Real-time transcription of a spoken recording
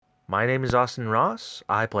My name is Austin Ross.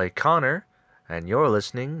 I play Connor, and you're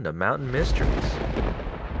listening to Mountain Mysteries.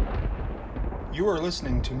 You are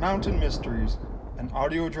listening to Mountain Mysteries, an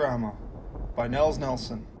audio drama by Nels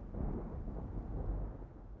Nelson.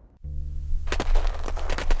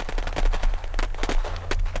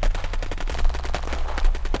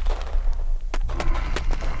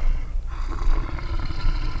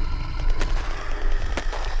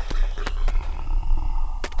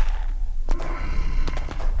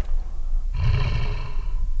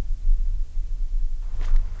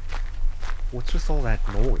 What's with all that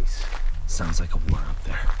noise? Sounds like a war up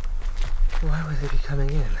there. Why would they be coming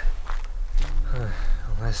in?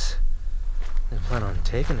 Unless they plan on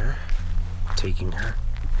taking her. Taking her?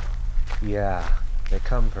 Yeah, they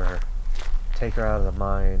come for her. Take her out of the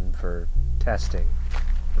mine for testing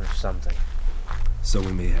or something. So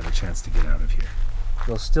we may have a chance to get out of here.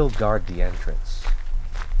 They'll still guard the entrance.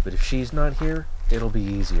 But if she's not here, it'll be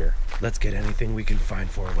easier. Let's get anything we can find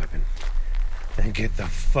for a weapon. And get the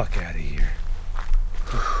fuck out of here.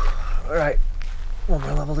 Alright, one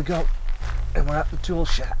more level to go. And we're at the tool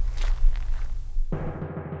shack.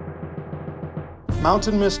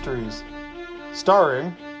 Mountain Mysteries,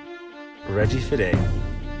 starring Reggie Fide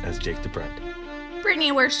as Jake DeBrunt.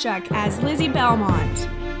 Brittany Werschuk as Lizzie Belmont.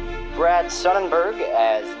 Brad Sonnenberg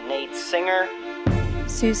as Nate Singer.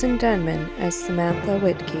 Susan Denman as Samantha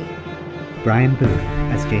Whitkey. Brian Booth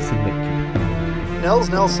as Jason Whitkey. Nels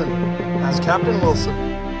Nelson as Captain Wilson.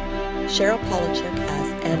 Cheryl Polachek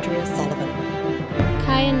as Andrea Sullivan.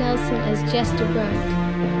 Kaya Nelson as Jess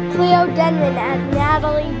DeBrunt. Cleo Denman as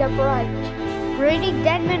Natalie DeBrunt. Brady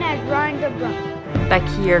Denman as Ryan DeBrunt. Becky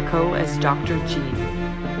Yerko as Dr. G.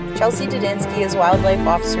 Chelsea Dudinsky as Wildlife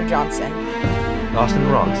Officer Johnson. Austin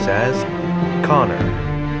Ross as Connor.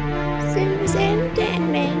 Susan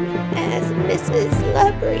Denman as Mrs.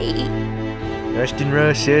 Labrie. Ashton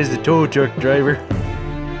Rush as the tow truck driver.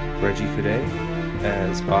 Reggie Fide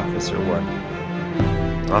as Officer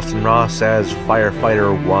 1. Austin Ross as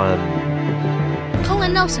Firefighter 1.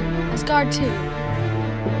 Colin Nelson as Guard 2.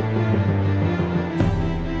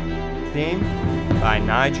 Theme by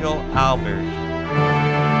Nigel Albert.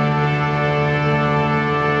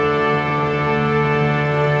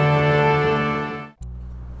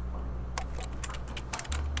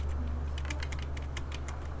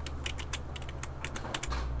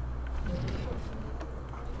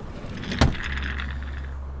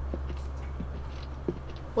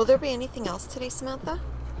 Will there be anything else today, Samantha?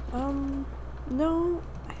 No,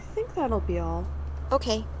 I think that'll be all.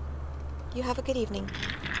 Okay. You have a good evening.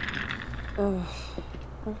 Ugh,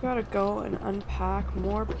 I've gotta go and unpack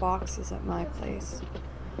more boxes at my place.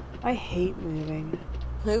 I hate moving.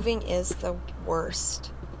 Moving is the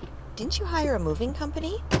worst. Didn't you hire a moving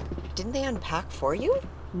company? Didn't they unpack for you?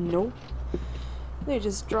 Nope. They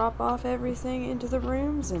just drop off everything into the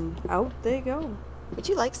rooms and out they go. Would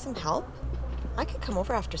you like some help? I could come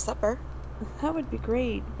over after supper. That would be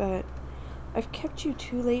great, but I've kept you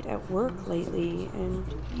too late at work lately, and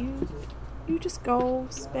you just go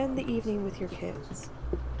spend the evening with your kids.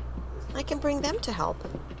 I can bring them to help.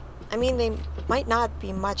 I mean, they might not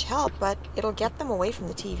be much help, but it'll get them away from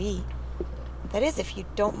the TV. That is, if you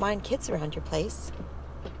don't mind kids around your place.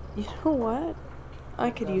 You know what? I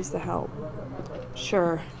could use the help.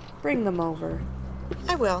 Sure, bring them over.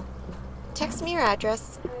 I will. Text me your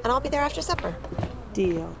address, and I'll be there after supper.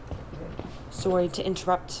 Deal. Sorry to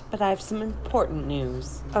interrupt, but I have some important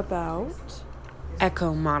news. About?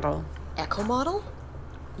 Echo Model. Echo Model?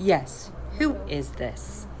 Yes. Who is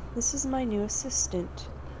this? This is my new assistant.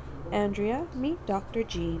 Andrea, meet Dr.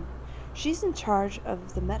 Jean. She's in charge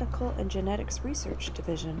of the Medical and Genetics Research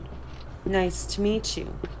Division. Nice to meet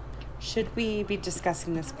you. Should we be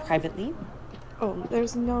discussing this privately? Oh,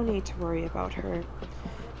 there's no need to worry about her.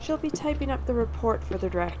 She'll be typing up the report for the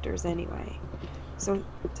directors anyway. So,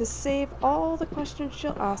 to save all the questions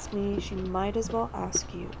she'll ask me, she might as well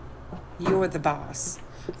ask you. You're the boss.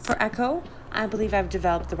 For Echo, I believe I've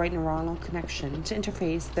developed the right neuronal connection to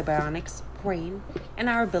interface the bionics, brain, and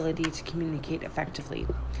our ability to communicate effectively.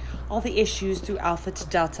 All the issues through Alpha to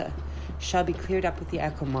Delta shall be cleared up with the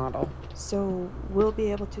Echo Model. So, we'll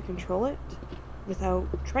be able to control it?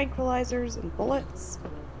 Without tranquilizers and bullets?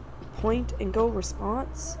 Point and go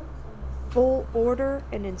response? Full order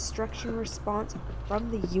and instruction response from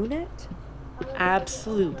the unit?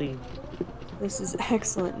 Absolutely. This is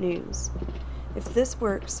excellent news. If this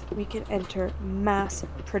works, we can enter mass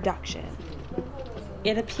production.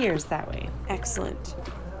 It appears that way. Excellent.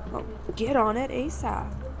 Well, get on it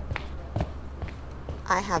ASAP.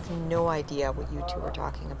 I have no idea what you two are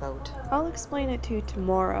talking about. I'll explain it to you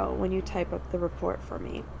tomorrow when you type up the report for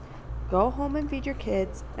me. Go home and feed your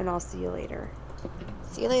kids, and I'll see you later.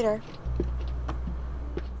 See you later.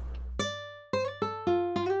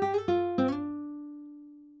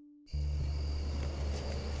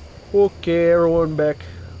 Okay, everyone back.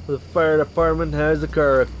 The fire department has the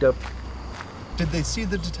car hooked up. Did they see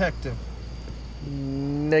the detective?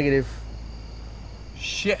 Negative.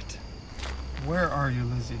 Shit. Where are you,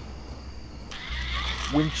 Lizzie?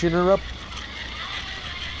 Winching her up.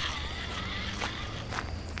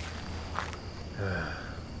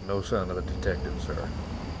 No sign of the detective, sir.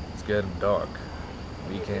 It's getting dark.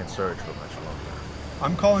 We can't search for much longer.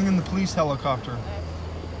 I'm calling in the police helicopter.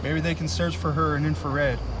 Maybe they can search for her in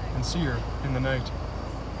infrared and see her in the night.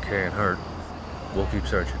 Can't hurt. We'll keep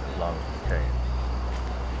searching as long as we can.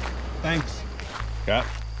 Thanks. Cap,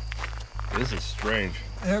 this is strange.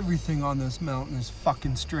 Everything on this mountain is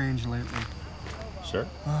fucking strange lately. Sure?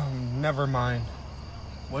 Oh, never mind.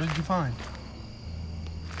 What did you find?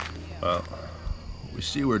 Well, we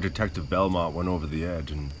see where Detective Belmont went over the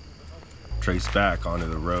edge and traced back onto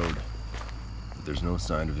the road. But there's no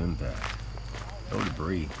sign of impact. No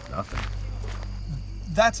debris, nothing.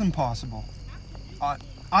 That's impossible.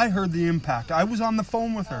 I heard the impact. I was on the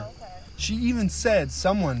phone with her. She even said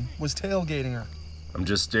someone was tailgating her. I'm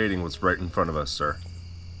just stating what's right in front of us, sir.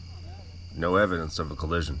 No evidence of a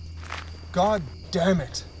collision. God damn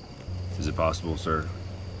it. Is it possible, sir,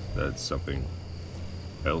 that something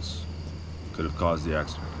else could have caused the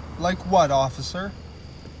accident? Like what, officer?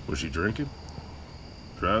 Was she drinking?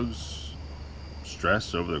 Drugs?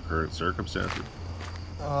 Stress over the current circumstances?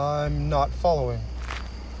 I'm not following.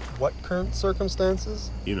 What current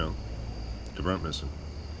circumstances? You know, DeBrunt missing.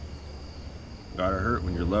 Got her hurt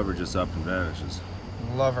when your lover just up and vanishes.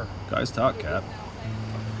 Lover. Guys talk, Cap.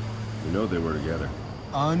 We know they were together.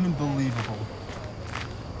 Unbelievable.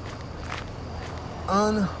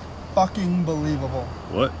 Unfucking believable.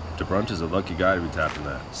 What? DeBrunt is a lucky guy to be tapping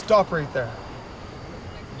that. Stop right there.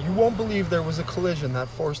 You won't believe there was a collision that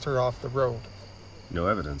forced her off the road. No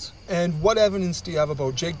evidence. And what evidence do you have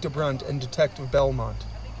about Jake DeBrunt and Detective Belmont?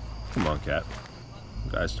 Come on, Cap.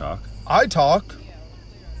 Guys talk. I talk.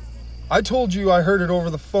 I told you I heard it over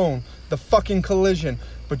the phone. The fucking collision.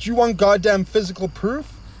 But you want goddamn physical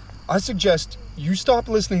proof? I suggest you stop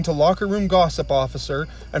listening to locker room gossip, officer,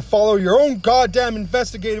 and follow your own goddamn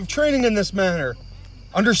investigative training in this manner.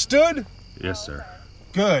 Understood? Yes, sir.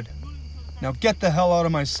 Good. Now get the hell out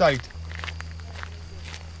of my sight.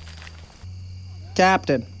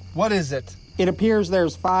 Captain. What is it? It appears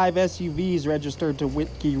there's 5 SUVs registered to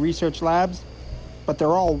Whitkey Research Labs, but they're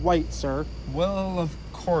all white, sir. Well, of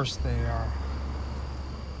course they are.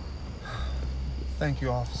 Thank you,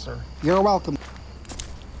 officer. You're welcome.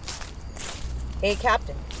 Hey,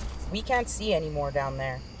 Captain. We can't see any more down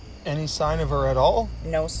there. Any sign of her at all?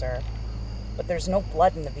 No, sir. But there's no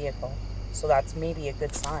blood in the vehicle, so that's maybe a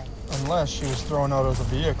good sign. Unless she was thrown out of the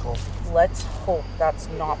vehicle. Let's hope that's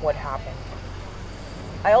not what happened.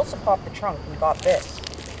 I also popped the trunk and got this.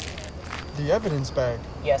 The evidence bag?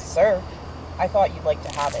 Yes, sir. I thought you'd like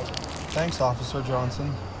to have it. Thanks, Officer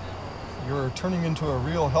Johnson. You're turning into a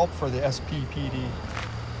real help for the SPPD.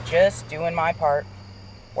 Just doing my part.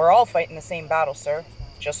 We're all fighting the same battle, sir,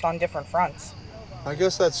 just on different fronts. I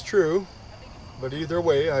guess that's true. But either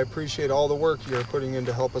way, I appreciate all the work you're putting in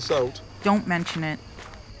to help us out. Don't mention it.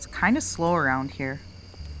 It's kind of slow around here.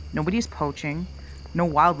 Nobody's poaching. No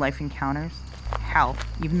wildlife encounters. Hell,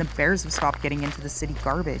 even the bears have stopped getting into the city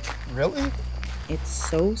garbage. Really? It's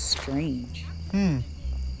so strange.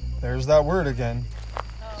 There's that word again.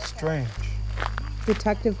 Strange.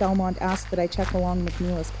 Detective Belmont asked that I check along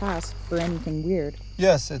McNeil's past for anything weird.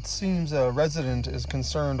 Yes, it seems a resident is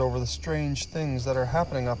concerned over the strange things that are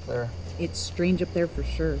happening up there. It's strange up there for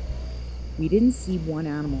sure. We didn't see one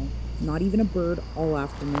animal, not even a bird, all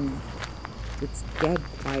afternoon. It's dead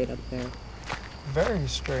quiet up there. Very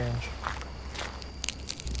strange.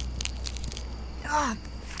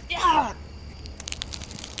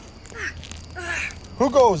 Who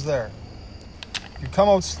goes there? You come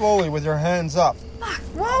out slowly with your hands up.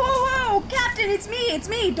 Whoa, whoa, whoa! Captain, it's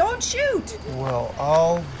me! Don't shoot! Well,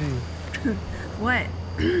 I'll be. What?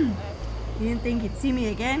 You didn't think you'd see me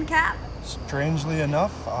again, Cap? Strangely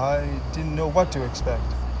enough, I didn't know what to expect.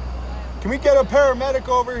 Can we get a paramedic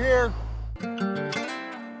over here?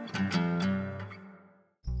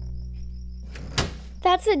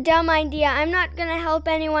 That's a dumb idea. I'm not gonna help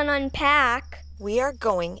anyone unpack. We are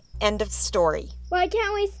going. End of story. Why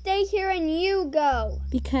can't we stay here and you go?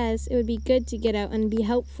 Because it would be good to get out and be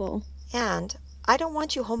helpful. And I don't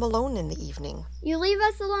want you home alone in the evening. You leave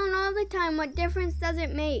us alone all the time. What difference does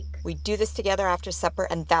it make? We do this together after supper,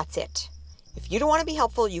 and that's it. If you don't want to be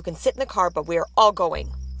helpful, you can sit in the car, but we are all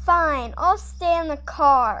going. Fine, I'll stay in the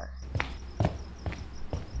car.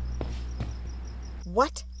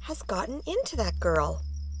 What has gotten into that girl?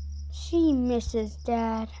 She misses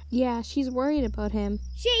Dad. Yeah, she's worried about him.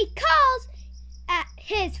 She calls at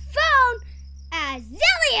his phone a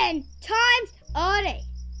zillion times a day.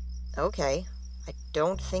 Okay, I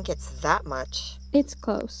don't think it's that much. It's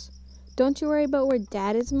close. Don't you worry about where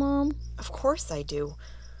Dad is, Mom? Of course I do.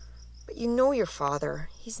 But you know your father.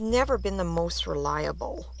 He's never been the most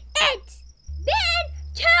reliable. It's been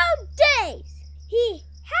 2 days. He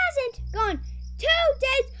hasn't gone 2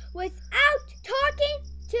 days without talking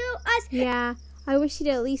to us. Yeah, I wish he'd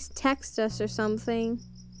at least text us or something.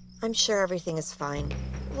 I'm sure everything is fine.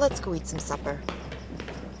 Let's go eat some supper.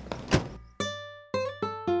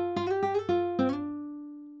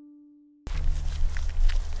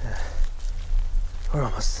 We're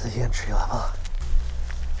almost to the entry level.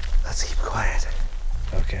 Let's keep quiet.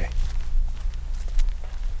 Okay.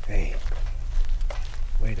 Hey.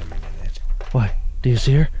 Wait a minute. What? Do you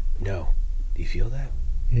see her? No. Do you feel that?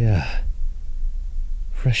 Yeah.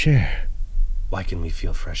 Fresh air. Why can we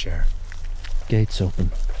feel fresh air? Gate's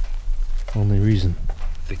open. Only reason.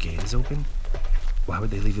 The gate is open? Why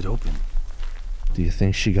would they leave it open? Do you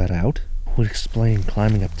think she got out? Would explain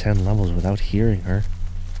climbing up 10 levels without hearing her.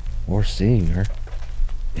 Or seeing her.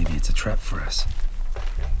 Maybe it's a trap for us.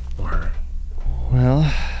 Or her.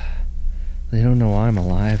 Well, they don't know I'm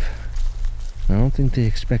alive. I don't think they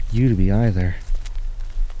expect you to be either.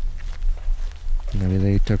 Maybe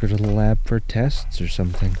they took her to the lab for tests or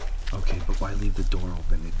something. Okay, but why leave the door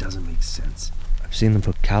open? It doesn't make sense. I've seen them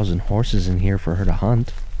put cows and horses in here for her to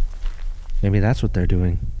hunt. Maybe that's what they're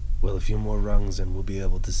doing. Well, a few more rungs and we'll be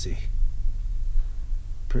able to see.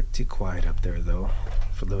 Pretty quiet up there, though,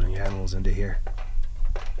 for loading animals into here.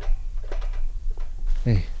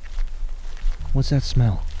 Hey, what's that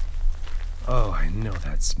smell? Oh, I know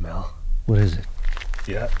that smell. What is it?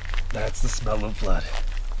 Yeah, that's the smell of blood.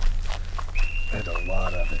 And a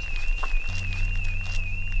lot of it.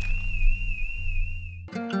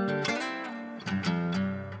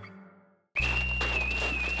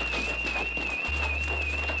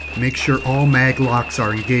 Make sure all mag locks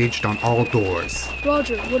are engaged on all doors.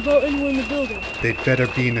 Roger, what about anyone in the building? They'd better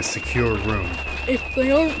be in a secure room. If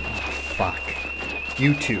they aren't... Fuck.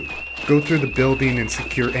 You two, go through the building and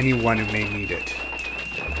secure anyone who may need it.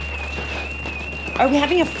 Are we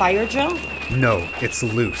having a fire drill? No, it's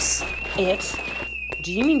loose. It?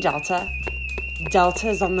 Do you mean Delta? Delta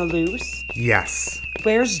is on the loose? Yes.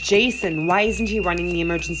 Where's Jason? Why isn't he running the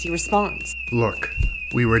emergency response? Look,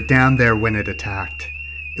 we were down there when it attacked.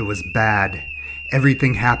 It was bad.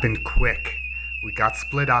 Everything happened quick. We got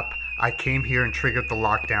split up. I came here and triggered the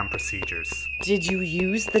lockdown procedures. Did you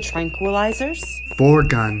use the tranquilizers? 4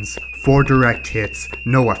 guns, 4 direct hits,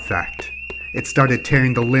 no effect. It started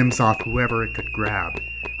tearing the limbs off whoever it could grab.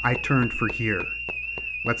 I turned for here.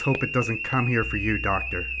 Let's hope it doesn't come here for you,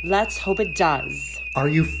 Doctor. Let's hope it does. Are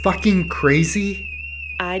you fucking crazy?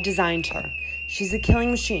 I designed her. She's a killing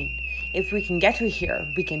machine. If we can get her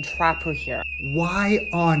here, we can trap her here. Why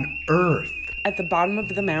on earth? At the bottom of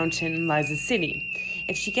the mountain lies a city.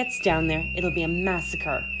 If she gets down there, it'll be a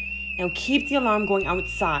massacre. Now keep the alarm going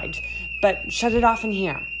outside, but shut it off in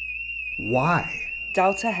here. Why?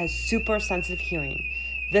 Delta has super sensitive hearing.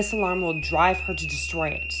 This alarm will drive her to destroy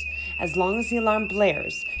it. As long as the alarm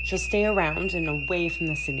blares, she'll stay around and away from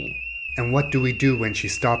the city. And what do we do when she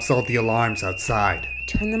stops all the alarms outside?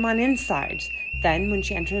 Turn them on inside. Then, when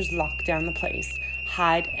she enters, lock down the place.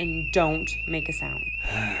 Hide and don't make a sound.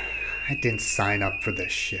 I didn't sign up for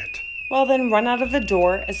this shit. Well, then run out of the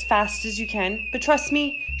door as fast as you can. But trust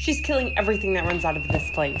me, she's killing everything that runs out of this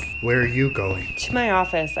place. Where are you going? To my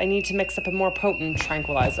office. I need to mix up a more potent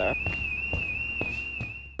tranquilizer.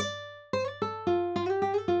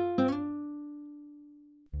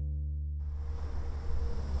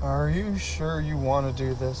 Are you sure you want to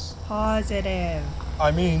do this? Positive.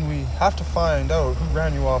 I mean, we have to find out who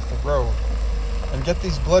ran you off the road and get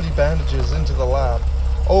these bloody bandages into the lab.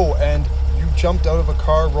 Oh, and you jumped out of a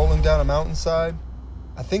car rolling down a mountainside?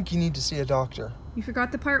 I think you need to see a doctor. You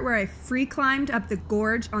forgot the part where I free climbed up the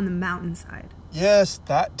gorge on the mountainside. Yes,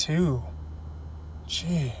 that too.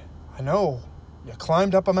 Gee, I know. You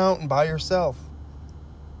climbed up a mountain by yourself.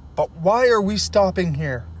 But why are we stopping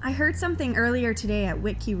here? I heard something earlier today at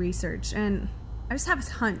Whitkey Research, and I just have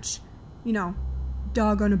a hunch. You know,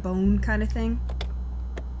 dog on a bone kind of thing.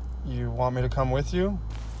 You want me to come with you?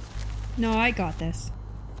 No, I got this.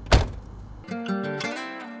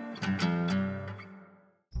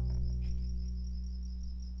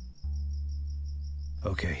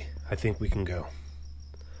 Okay, I think we can go.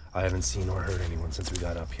 I haven't seen or heard anyone since we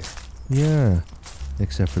got up here. Yeah,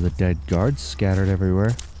 Except for the dead guards scattered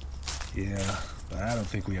everywhere. Yeah, but I don't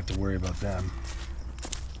think we have to worry about them.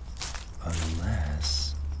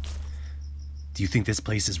 Unless... Do you think this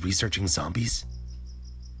place is researching zombies?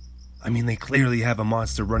 I mean, they clearly have a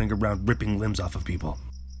monster running around ripping limbs off of people.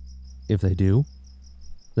 If they do,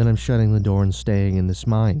 then I'm shutting the door and staying in this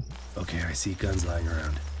mine. Okay, I see guns lying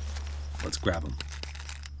around. Let's grab them.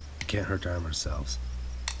 We can't hurt to arm ourselves.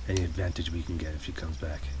 Any advantage we can get if she comes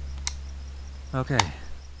back. Okay.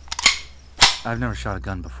 I've never shot a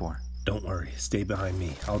gun before. Don't worry, stay behind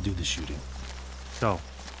me. I'll do the shooting. So,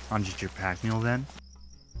 on just your pack mule then?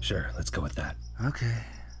 Sure, let's go with that. Okay.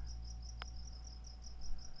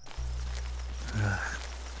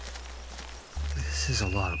 This is a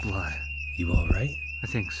lot of blood. You alright? I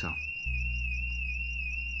think so.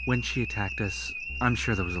 When she attacked us, I'm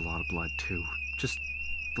sure there was a lot of blood too. Just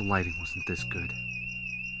the lighting wasn't this good.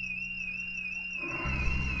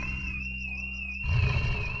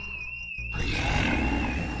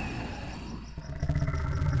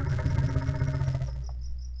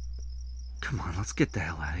 Come on, let's get the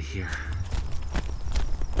hell out of here.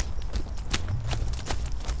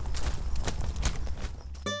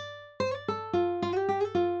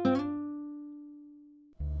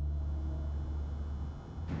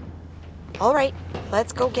 All right,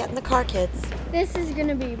 let's go get in the car, kids. This is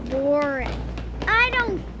gonna be boring. I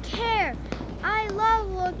don't care. I love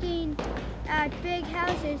looking at big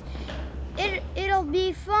houses. It'll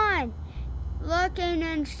be fun. Looking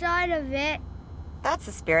inside of it. That's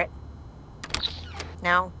the spirit.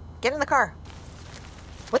 Now, get in the car.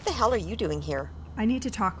 What the hell are you doing here? I need to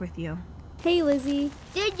talk with you. Hey, Lizzie.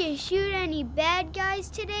 Did you shoot any bad guys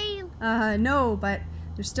today? No, but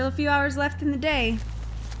there's still a few hours left in the day.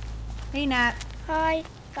 Hey, Nat. Hi.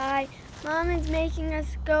 Bye. Mom is making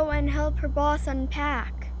us go and help her boss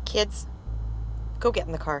unpack. Kids, go get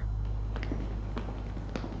in the car.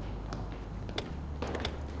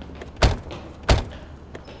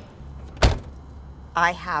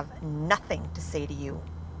 I have nothing to say to you,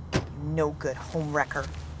 you no good homewrecker.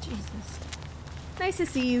 Jesus. Nice to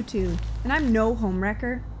see you too. And I'm no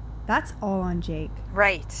homewrecker. That's all on Jake.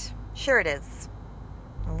 Right. Sure it is.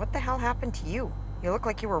 And what the hell happened to you? You look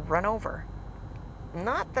like you were run over.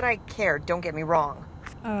 Not that I cared, don't get me wrong.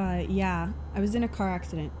 Yeah. I was in a car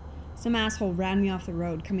accident. Some asshole ran me off the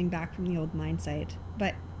road coming back from the old mine site.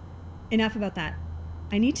 But enough about that.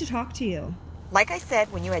 I need to talk to you. Like I said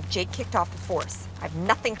when you had Jake kicked off the force, I have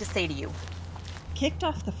nothing to say to you. Kicked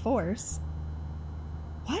off the force?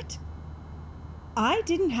 What? I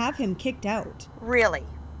didn't have him kicked out. Really?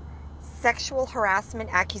 Sexual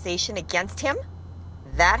harassment accusation against him?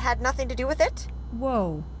 That had nothing to do with it?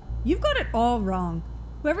 Whoa. You've got it all wrong.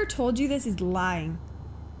 Whoever told you this is lying.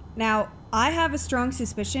 Now, I have a strong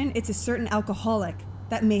suspicion it's a certain alcoholic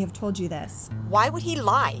that may have told you this. Why would he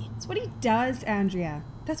lie? It's what he does, Andrea.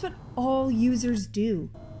 That's what all users do.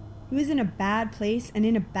 He was in a bad place and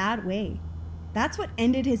in a bad way. That's what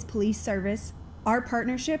ended his police service, our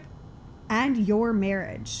partnership, and your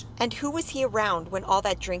marriage. And who was he around when all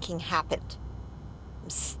that drinking happened? I'm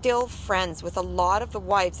still friends with a lot of the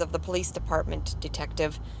wives of the police department,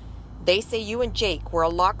 Detective. They say you and Jake were a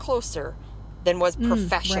lot closer than was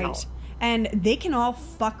professional. Right. And they can all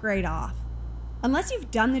fuck right off. Unless you've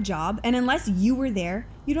done the job, and unless you were there,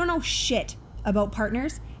 you don't know shit about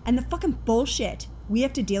partners and the fucking bullshit we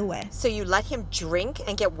have to deal with. So you let him drink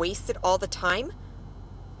and get wasted all the time?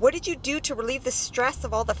 What did you do to relieve the stress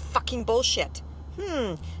of all the fucking bullshit?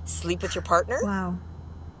 Sleep with your partner? Wow.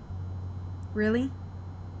 Really?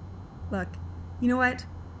 Look, you know what?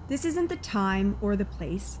 This isn't the time or the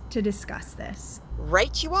place to discuss this.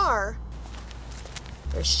 Right you are.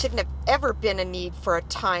 There shouldn't have ever been a need for a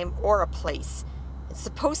time or a place. It's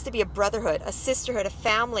supposed to be a brotherhood, a sisterhood, a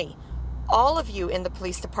family. All of you in the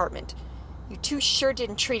police department. You two sure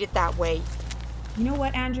didn't treat it that way. You know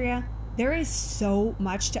what, Andrea? There is so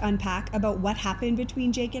much to unpack about what happened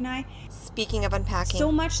between Jake and I. Speaking of unpacking...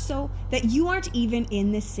 So much so that you aren't even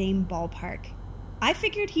in the same ballpark. I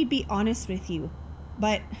figured he'd be honest with you,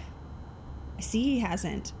 but I see he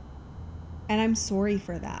hasn't. And I'm sorry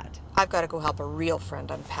for that. I've got to go help a real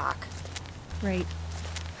friend unpack. Right.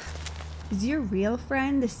 Is your real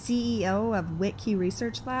friend the CEO of Whitkey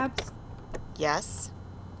Research Labs? Yes.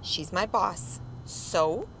 She's my boss.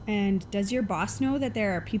 So? And does your boss know that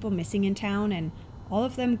there are people missing in town and all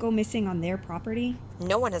of them go missing on their property?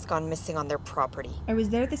 No one has gone missing on their property. I was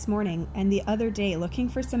there this morning and the other day looking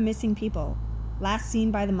for some missing people, last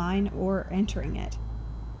seen by the mine or entering it.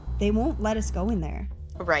 They won't let us go in there.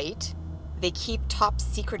 Right. They keep top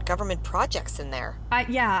secret government projects in there.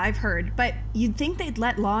 Yeah, I've heard, but you'd think they'd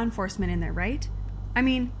let law enforcement in there, right? I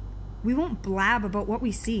mean, We won't blab about what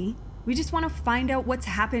we see. We just want to find out what's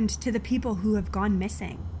happened to the people who have gone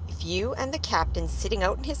missing. If you and the captain sitting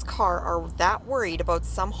out in his car are that worried about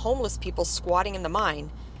some homeless people squatting in the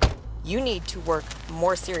mine, you need to work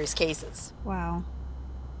more serious cases. Wow.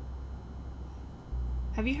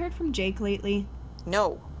 Have you heard from Jake lately?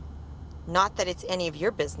 No. Not that it's any of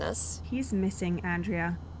your business. He's missing,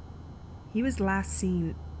 Andrea. He was last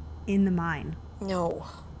seen in the mine. No.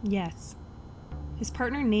 Yes. His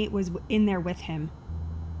partner Nate was in there with him.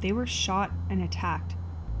 They were shot and attacked.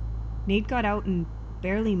 Nate got out and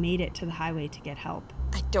barely made it to the highway to get help.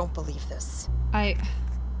 I don't believe this. I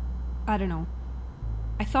don't know.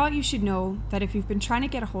 I thought you should know that if you've been trying to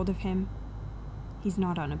get a hold of him, he's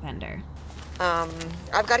not on a bender.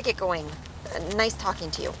 I've got to get going. Nice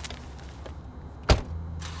talking to you.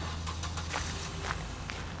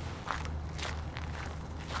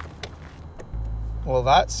 Well,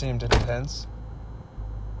 that seemed intense.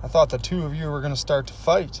 I thought the two of you were going to start to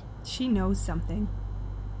fight. She knows something.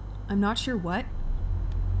 I'm not sure what,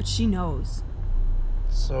 but she knows.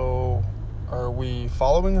 So, are we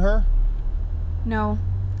following her? No.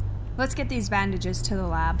 Let's get these bandages to the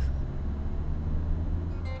lab.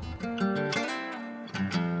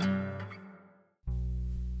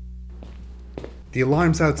 The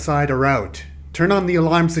alarms outside are out. Turn on the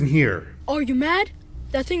alarms in here. Are you mad?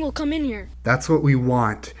 That thing will come in here. That's what we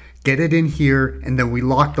want. Get it in here, and then we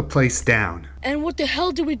lock the place down. And what the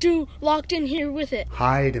hell do we do locked in here with it?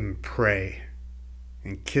 Hide and pray.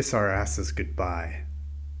 And kiss our asses goodbye.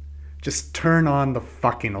 Just turn on the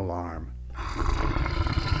fucking alarm.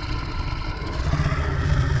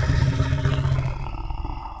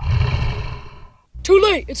 Too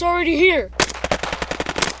late, it's already here.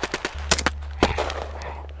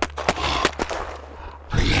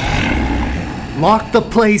 Lock the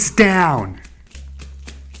place down!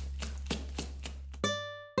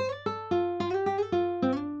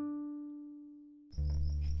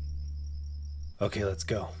 Okay, let's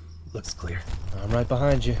go. Looks clear. I'm right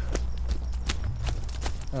behind you.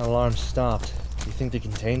 That alarm stopped. You think they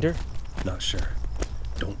contained her? Not sure.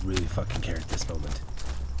 Don't really fucking care at this moment.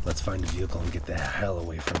 Let's find a vehicle and get the hell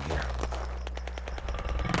away from here.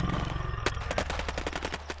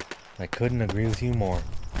 I couldn't agree with you more.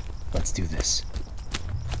 Let's do this.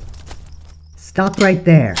 Stop right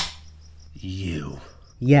there. You.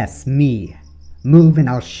 Yes, me. Move and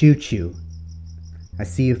I'll shoot you. I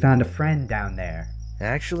see you found a friend down there.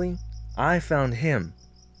 Actually, I found him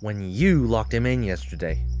when you locked him in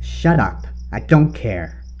yesterday. Shut up. I don't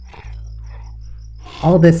care.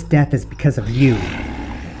 All this death is because of you.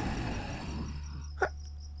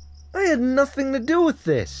 I had nothing to do with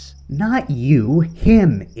this. Not you,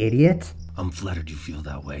 him, idiot. I'm flattered you feel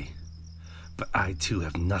that way. But I too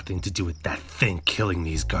have nothing to do with that thing killing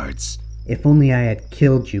these guards. If only I had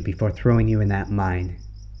killed you before throwing you in that mine.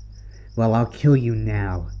 Well, I'll kill you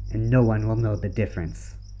now, and no one will know the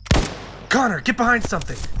difference. Connor, get behind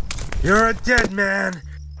something! You're a dead man!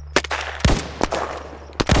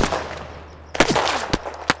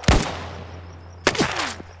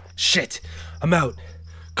 Shit! I'm out.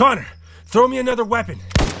 Connor, throw me another weapon.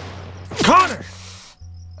 Connor!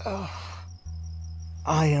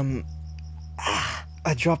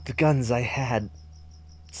 I dropped the guns I had.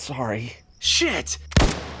 Sorry. Shit!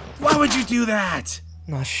 Why would you do that?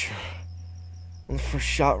 Not sure. When the first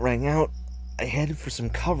shot rang out, I headed for some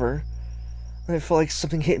cover, and I felt like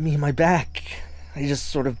something hit me in my back. I just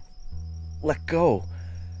sort of let go.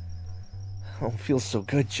 I don't feel so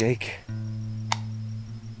good, Jake.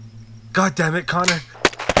 God damn it, Connor.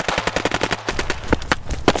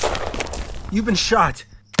 You've been shot.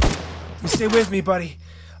 You stay with me, buddy.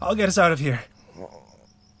 I'll get us out of here.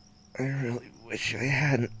 I really wish I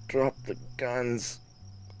hadn't dropped the guns.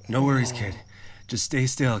 No worries, kid. Just stay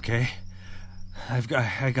still, okay?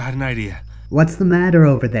 I got an idea. What's the matter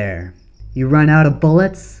over there? You run out of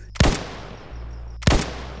bullets?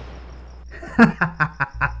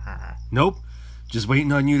 Nope. Just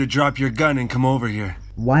waiting on you to drop your gun and come over here.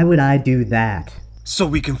 Why would I do that? So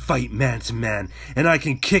we can fight man to man, and I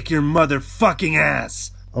can kick your motherfucking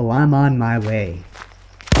ass! Oh, I'm on my way.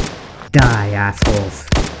 Die, assholes.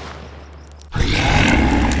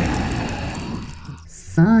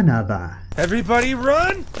 Son of a... Everybody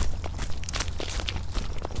run!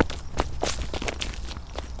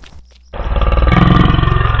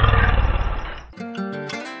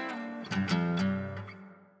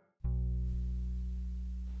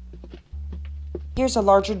 Here's a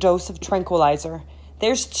larger dose of tranquilizer.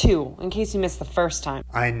 There's 2, in case you missed the first time.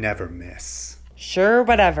 I never miss. Sure,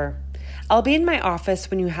 whatever. I'll be in my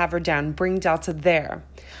office when you have her down. Bring Delta there.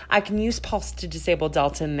 I can use Pulse to disable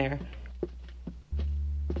Delta in there.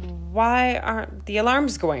 Why aren't the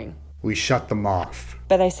alarms going? We shut them off.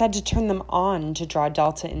 But I said to turn them on to draw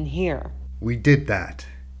Delta in here. We did that.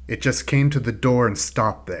 It just came to the door and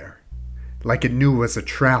stopped there. Like it knew it was a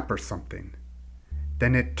trap or something.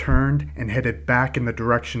 Then it turned and headed back in the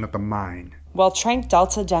direction of the mine. Well, trank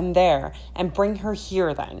Delta down there and bring her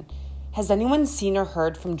here then. Has anyone seen or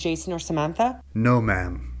heard from Jason or Samantha? No,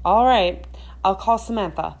 ma'am. All right, I'll call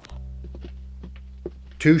Samantha.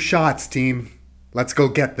 2 shots, team. Let's go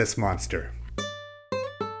get this monster.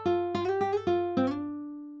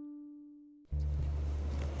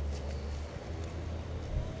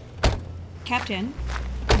 Captain,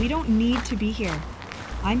 we don't need to be here.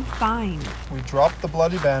 I'm fine. We dropped the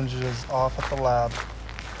bloody bandages off at the lab.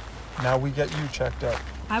 Now we get you checked out.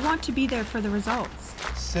 I want to be there for the results.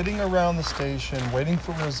 Sitting around the station waiting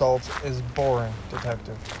for results is boring,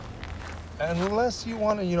 Detective. Unless you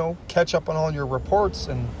want to, catch up on all your reports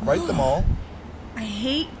and write them all. I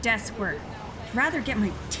hate desk work. I'd rather get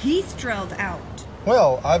my teeth drilled out.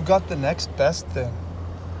 Well, I've got the next best thing.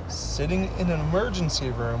 Sitting in an emergency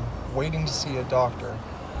room waiting to see a doctor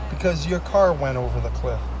because your car went over the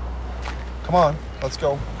cliff. Come on, let's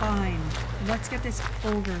go. Fine. Let's get this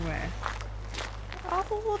over with.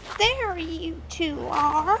 Oh, there you two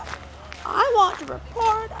are. I want to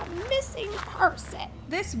report a missing person.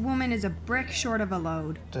 This woman is a brick short of a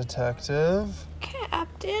load. Detective?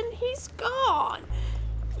 Captain, he's gone.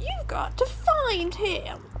 You've got to find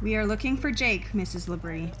him. We are looking for Jake, Mrs.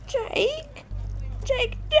 Labrie. Jake?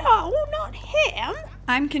 Jake, no, not him.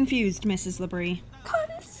 I'm confused, Mrs. Labrie.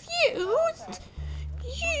 Confused?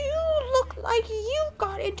 You look like you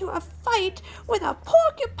got into a fight with a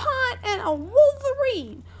porcupine and a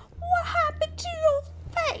wolverine. What happened to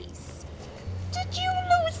your face? Did you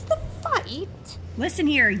lose the fight? Listen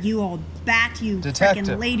here, you old bat, you Detective.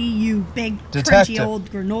 frickin' lady, you big Detective. crunchy old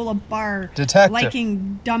granola bar Detective.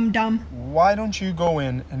 liking dum-dum. Why don't you go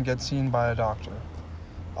in and get seen by a doctor?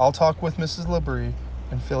 I'll talk with Mrs. Labrie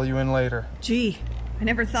and fill you in later. Gee, I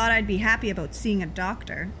never thought I'd be happy about seeing a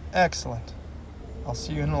doctor. Excellent. I'll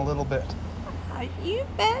see you in a little bit. You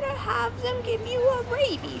better have them give you a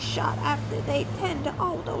rabies shot after they tend to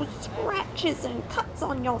all those scratches and cuts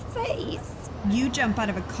on your face. You jump out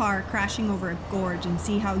of a car crashing over a gorge and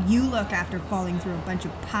see how you look after falling through a bunch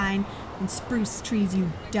of pine and spruce trees,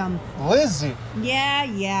 you dumb... Lizzie!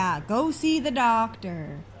 Yeah, go see the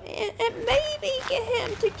doctor. And maybe get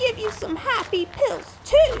him to give you some happy pills,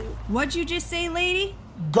 too. What'd you just say, lady?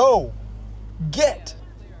 Go! Get!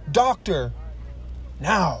 Doctor!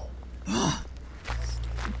 Now!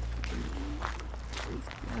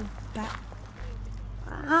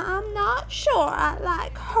 I'm not sure I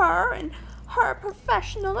like her and her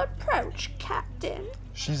professional approach, Captain.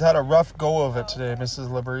 She's had a rough go of it today, Mrs.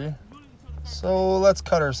 Labrie. So let's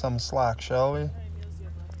cut her some slack, shall we?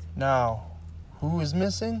 Now, who is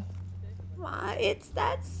missing? Why, it's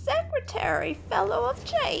that secretary fellow of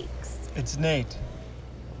Jake's. It's Nate,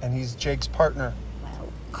 and he's Jake's partner.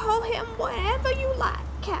 Call him whatever you like,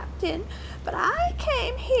 Captain, but I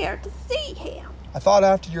came here to see him. I thought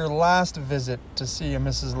after your last visit to see him,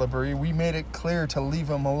 Mrs. Labrie, we made it clear to leave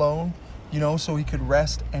him alone, so he could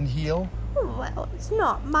rest and heal. Well, it's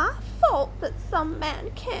not my fault that some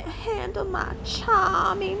man can't handle my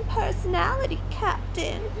charming personality,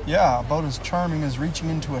 Captain. Yeah, about as charming as reaching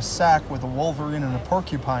into a sack with a wolverine and a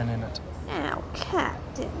porcupine in it. Now,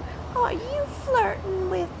 Captain, are you flirting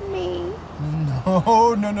with me?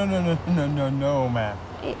 No, ma'am.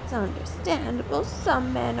 It's understandable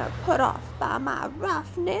some men are put off by my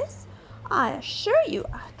roughness. I assure you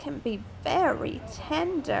I can be very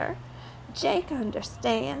tender. Jake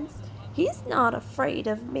understands. He's not afraid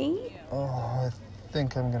of me. Oh, I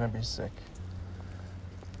think I'm gonna be sick.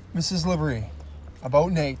 Mrs. Labrie,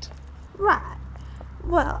 about Nate. Right.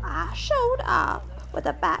 Well, I showed up with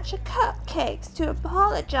a batch of cupcakes to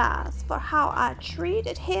apologize for how I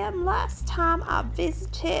treated him last time I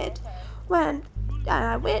visited. When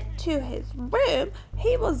I went to his room,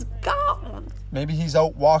 he was gone. Maybe he's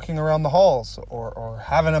out walking around the halls, or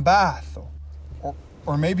having a bath,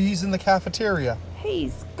 or maybe he's in the cafeteria.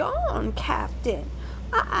 He's gone, Captain.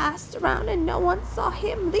 I asked around and no one saw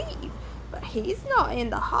him leave, but he's not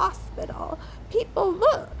in the hospital. People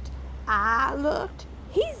looked. I looked.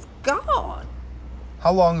 He's gone.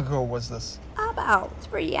 How long ago was this? About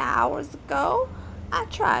 3 hours ago. I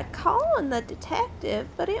tried calling the detective,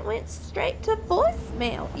 but it went straight to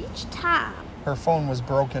voicemail each time. Her phone was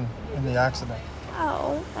broken in the accident.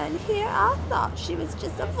 Oh, and here I thought she was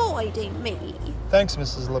just avoiding me. Thanks,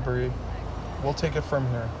 Mrs. Labrie. We'll take it from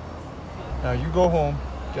here. Now you go home,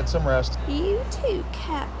 get some rest. You too,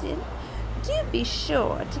 Captain. Do be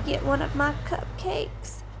sure to get one of my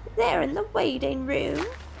cupcakes. They're in the waiting room.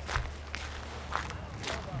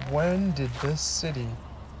 When did this city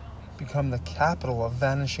become the capital of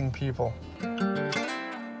vanishing people?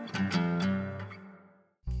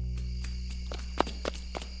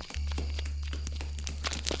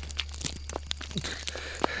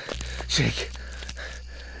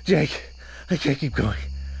 Jake, I can't keep going.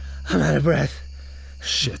 I'm out of breath.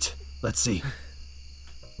 Shit. Let's see.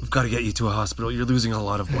 We've got to get you to a hospital. You're losing a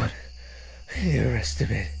lot of blood. The rest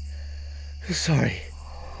of it. Sorry.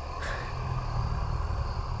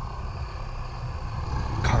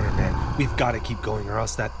 Connor, man, we've got to keep going or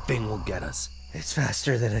else that thing will get us. It's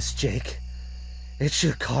faster than us, Jake. It should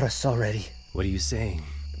have caught us already. What are you saying?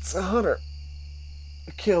 It's a hunter.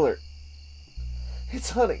 A killer.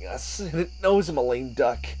 It's hunting us, and it knows I'm a lame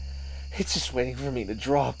duck. It's just waiting for me to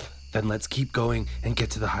drop. Then let's keep going and get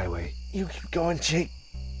to the highway. You keep going, Jake.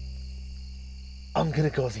 I'm gonna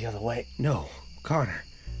go the other way. No, Connor.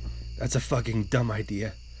 That's a fucking dumb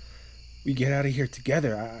idea. We get out of here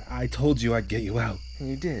together. I told you I'd get you out. And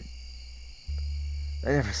you did.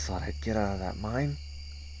 I never thought I'd get out of that mine.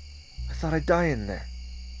 I thought I'd die in there.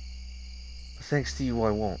 But thanks to you,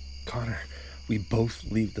 I won't. Connor, we both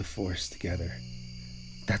leave the force together.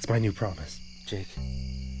 That's my new promise. Jake,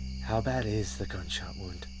 how bad is the gunshot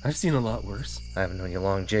wound? I've seen a lot worse. I haven't known you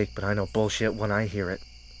long, Jake, but I know bullshit when I hear it.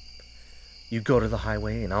 You go to the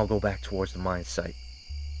highway, and I'll go back towards the mine site.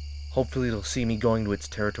 Hopefully it'll see me going to its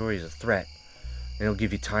territory as a threat, and it'll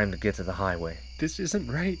give you time to get to the highway. This isn't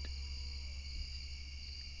right.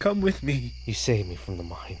 Come with me. You saved me from the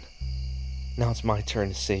mine. Now it's my turn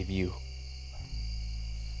to save you.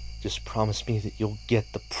 Just promise me that you'll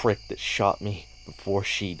get the prick that shot me before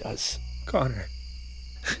she does. Connor.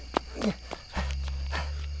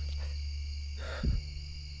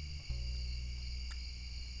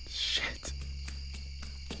 Shit.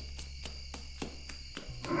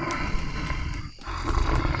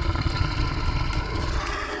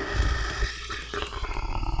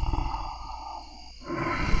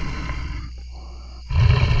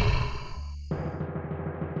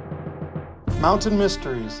 Mountain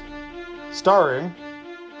Mysteries, starring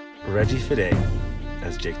Reggie Fide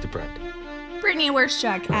as Jake DeBrent. Brittany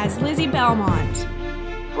Werschuk as Lizzie Belmont.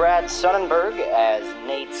 Brad Sonnenberg as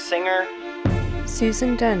Nate Singer.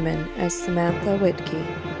 Susan Denman as Samantha Whitkey.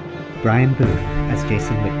 Brian Booth as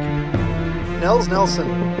Jason Whitkey. Nels Nelson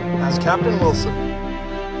as Captain Wilson.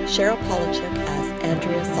 Cheryl Polachek as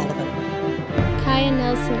Andrea Sullivan. Kaya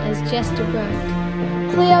Nelson as Jess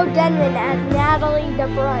DeBrunt. Cleo Denman as Natalie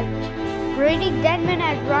DeBrunt. Brady Denman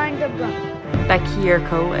as Ryan DeBrunt. Becky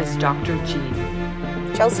Yerko as Dr. G.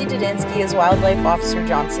 Chelsea Dudinsky as Wildlife Officer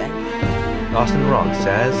Johnson. Austin Ross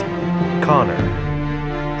as Connor.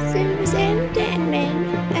 Susan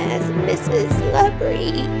Denman as Mrs.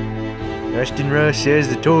 Labrie. Ashton Rush as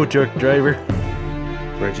the tow truck driver.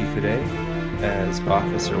 Reggie Fide as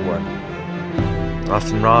Officer 1.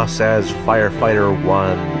 Austin Ross as Firefighter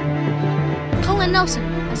 1. Colin Nelson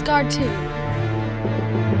as Guard 2.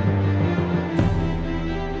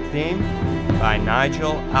 Theme by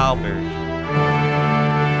Nigel Albert.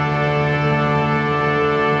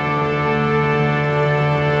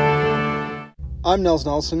 I'm Nels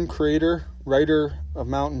Nelson, creator, writer of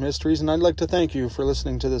Mountain Mysteries, and I'd like to thank you for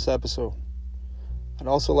listening to this episode. I'd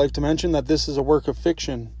also like to mention that this is a work of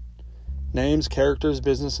fiction. Names, characters,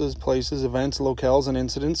 businesses, places, events, locales, and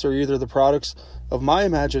incidents are either the products of my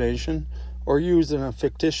imagination or used in a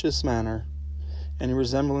fictitious manner. Any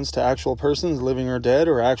resemblance to actual persons, living or dead,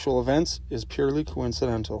 or actual events is purely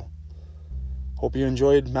coincidental. Hope you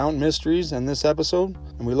enjoyed Mountain Mysteries and this episode,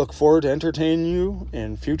 and we look forward to entertaining you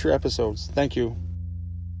in future episodes. Thank you.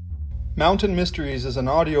 Mountain Mysteries is an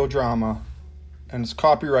audio drama, and it's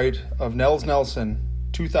copyright of Nels Nelson,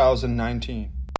 2019.